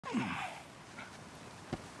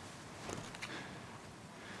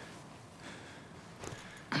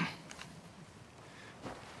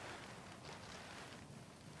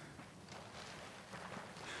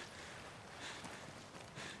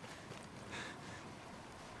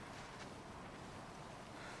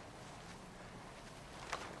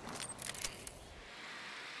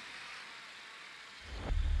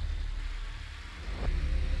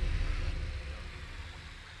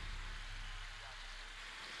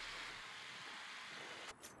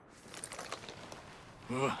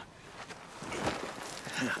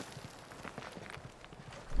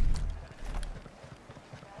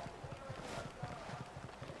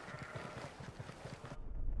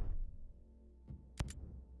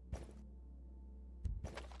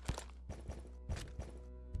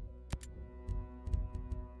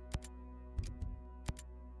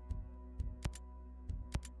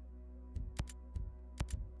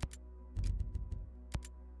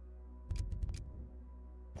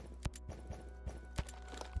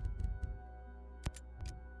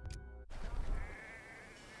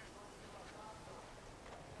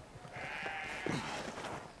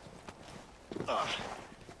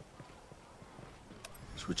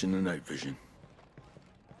Switching to night vision.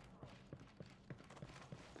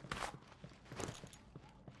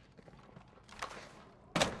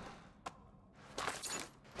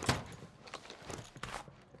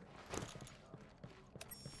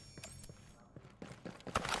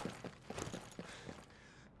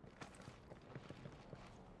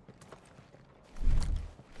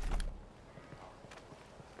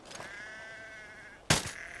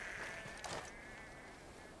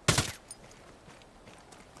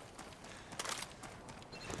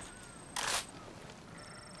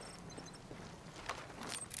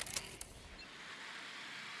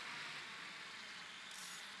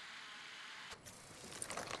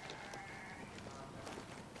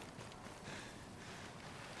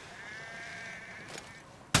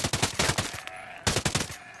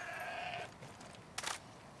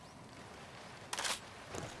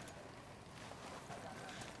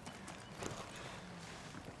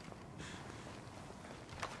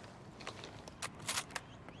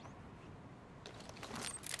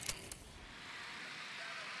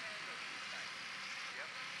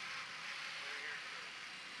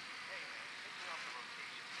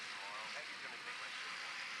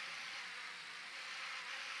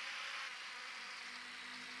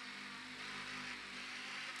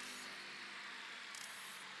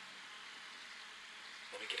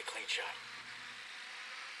 Let me get a clean shot.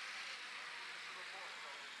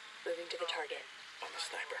 Moving to the target. On the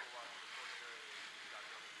sniper.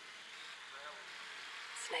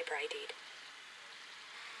 Sniper ID'd.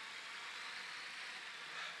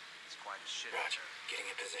 It's quite a shit. Roger. Getting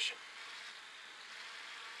in position.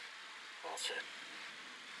 All set.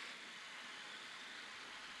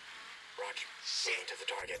 Roger. Moving to the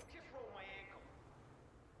target.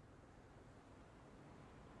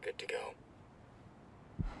 Good to go.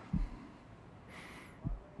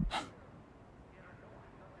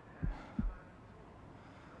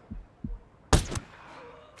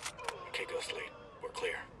 Okay, Ghost Lead. We're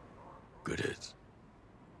clear. Good hits.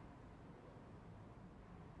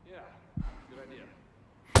 Yeah, good idea.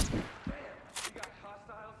 We got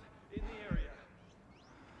hostiles in the area.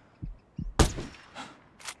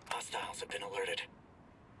 Hostiles have been alerted.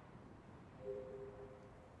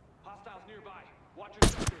 Hostiles nearby. Watch your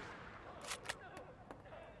sectors.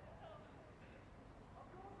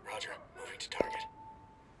 Roger. Moving to target.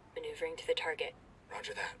 Maneuvering to the target.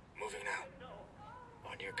 Roger that. Moving now.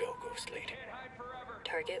 On your go, Ghost Lead. Can't hide forever.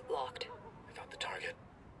 Target locked. I got the target.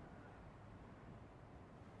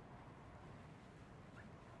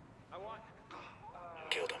 I want.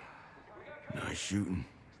 Killed him. Nice shooting.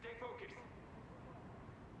 Stay focused.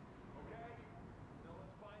 Okay? Now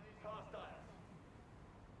let's find these hostiles.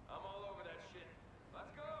 I'm all over that shit.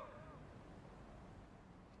 Let's go.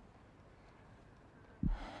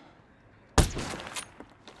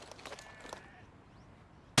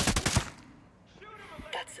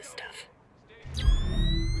 That's the stuff. We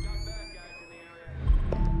got bad guys in the area.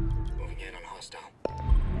 Moving in on hostile.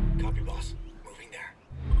 Copy, boss. Moving there.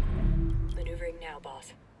 Maneuvering now,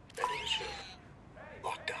 boss. Ready to shoot.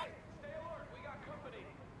 Locked down. Stay alert. We got company.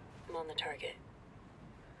 I'm on the target.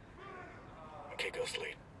 Okay, Ghost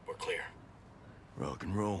Lead. We're clear. Rock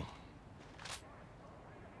and roll.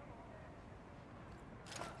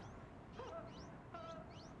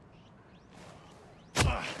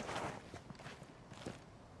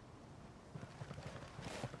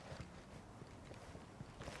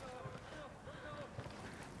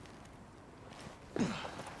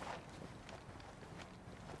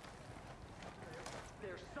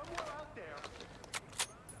 There's somewhere out there.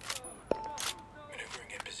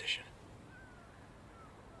 Maneuvering in position.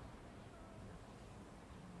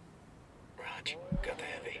 Raj, got the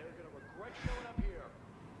heavy. They're gonna regret showing up here.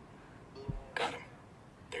 Got him.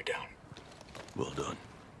 They're down. Well done.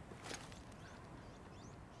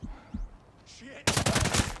 Shit!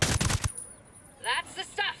 That's the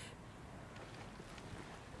stuff!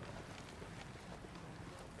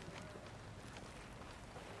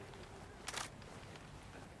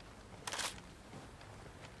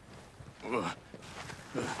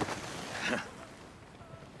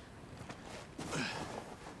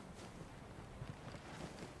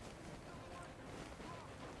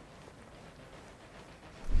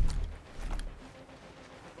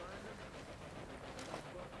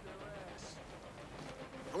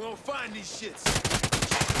 I'm gonna find these shits.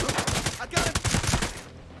 I got him.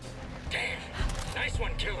 Damn. Nice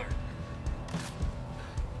one, killer.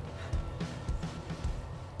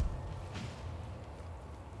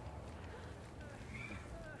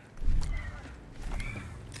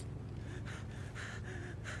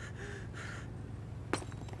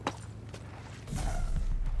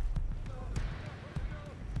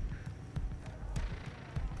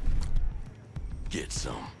 Get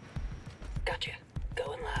some. Gotcha.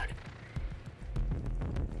 Going loud.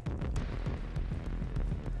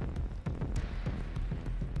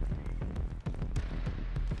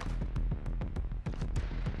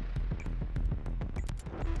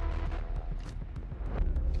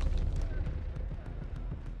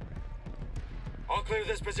 I'll clear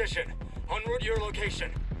this position. En route your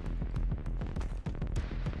location.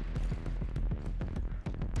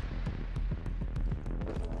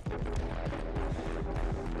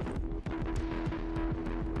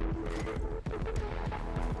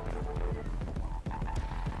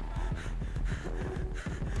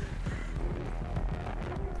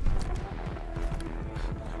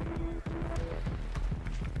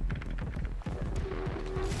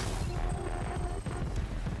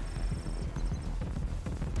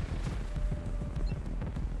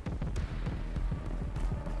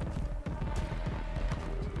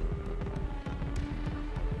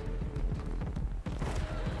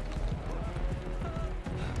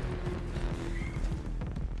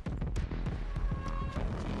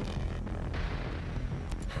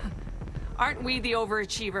 Aren't we the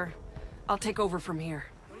overachiever? I'll take over from here.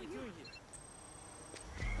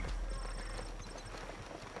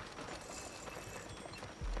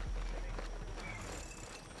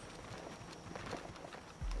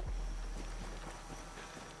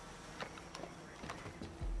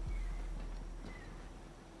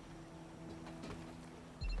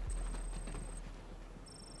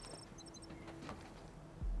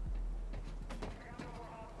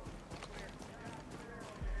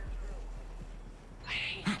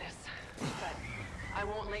 I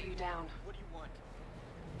won't let you down. What do you want?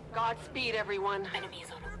 Godspeed, everyone. Enemies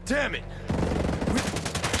on them. Damn it!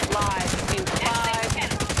 Live in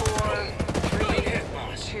 5, 4, 3, hit,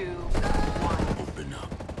 boss. 2, 1. Open up.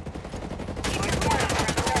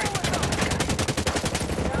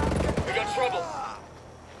 We got trouble.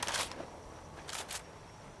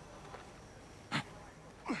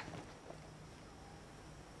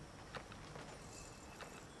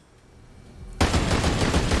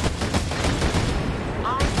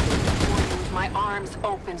 Arms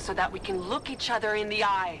open so that we can look each other in the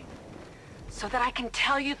eye. So that I can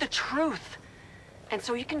tell you the truth. And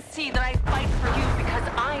so you can see that I fight for you because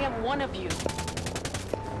I am one of you.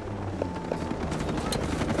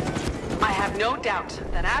 I have no doubt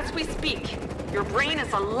that as we speak, your brain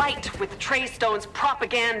is alight with Treystone's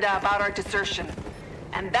propaganda about our desertion.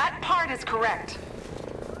 And that part is correct.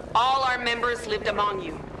 All our members lived among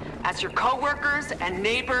you, as your co-workers and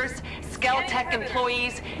neighbors, Skeltech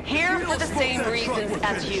employees, here for the same reasons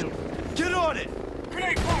as you. Get on it!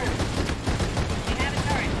 Grenade fire!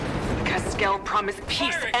 Because Skell promised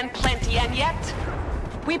peace and plenty, and yet,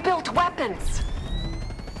 we built weapons.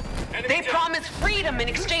 They promised freedom in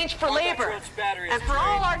exchange for labor. And for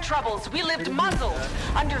all our troubles, we lived muzzled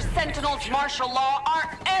under Sentinel's martial law,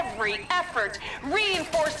 our every effort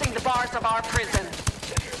reinforcing the bars of our prison.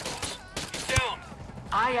 Down!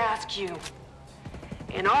 I ask you,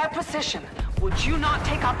 in our position, would you not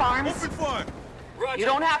take up arms? Open fire! Roger. You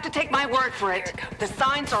don't have to take my word for it. The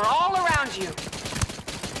signs are all around you.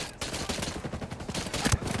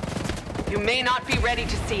 You may not be ready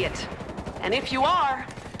to see it. And if you are,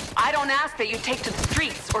 I don't ask that you take to the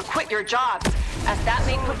streets or quit your jobs, as that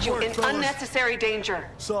may put you in unnecessary danger.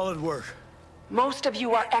 Solid work. Most of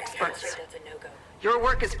you are experts. That's a no-go. Your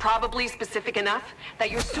work is probably specific enough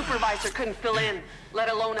that your supervisor couldn't fill in, let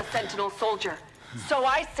alone a Sentinel soldier. So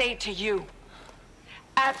I say to you,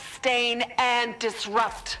 abstain, and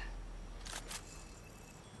disrupt.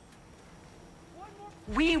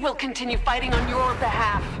 We will continue fighting on your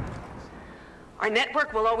behalf. Our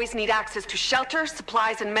network will always need access to shelter,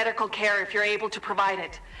 supplies, and medical care if you're able to provide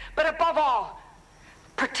it. But above all,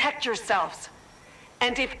 protect yourselves.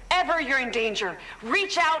 And if ever you're in danger,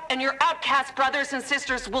 reach out and your outcast brothers and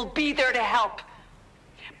sisters will be there to help.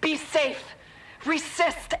 Be safe,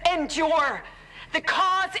 resist, endure. The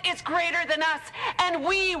cause is greater than us, and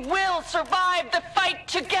we will survive the fight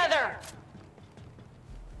together.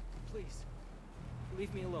 Please,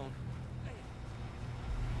 leave me alone.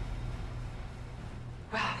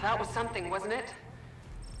 Well, that was something, wasn't it?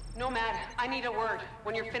 Nomad, I need a word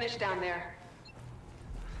when you're finished down there.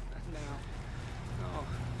 Not now. No.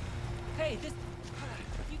 Hey, this...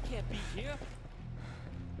 You can't be here.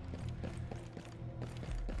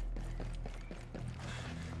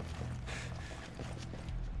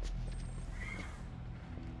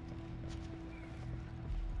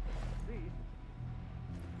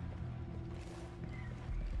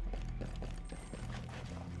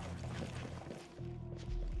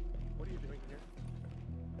 What are you doing here?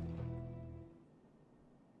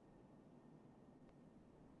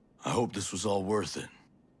 I hope this was all worth it.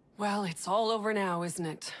 Well, it's all over now, isn't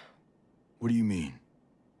it? What do you mean?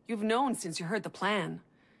 You've known since you heard the plan.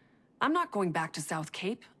 I'm not going back to South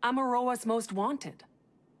Cape. I'm Auroa's most wanted.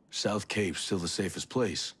 South Cape's still the safest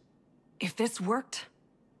place. If this worked,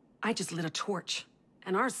 I just lit a torch,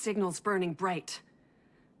 and our signal's burning bright.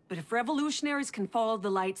 But if revolutionaries can follow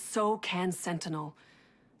the light, so can Sentinel.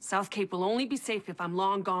 South Cape will only be safe if I'm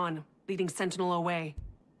long gone, leading Sentinel away.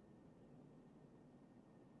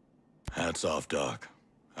 Hats off, Doc.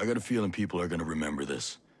 I got a feeling people are gonna remember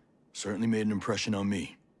this. Certainly made an impression on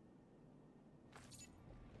me.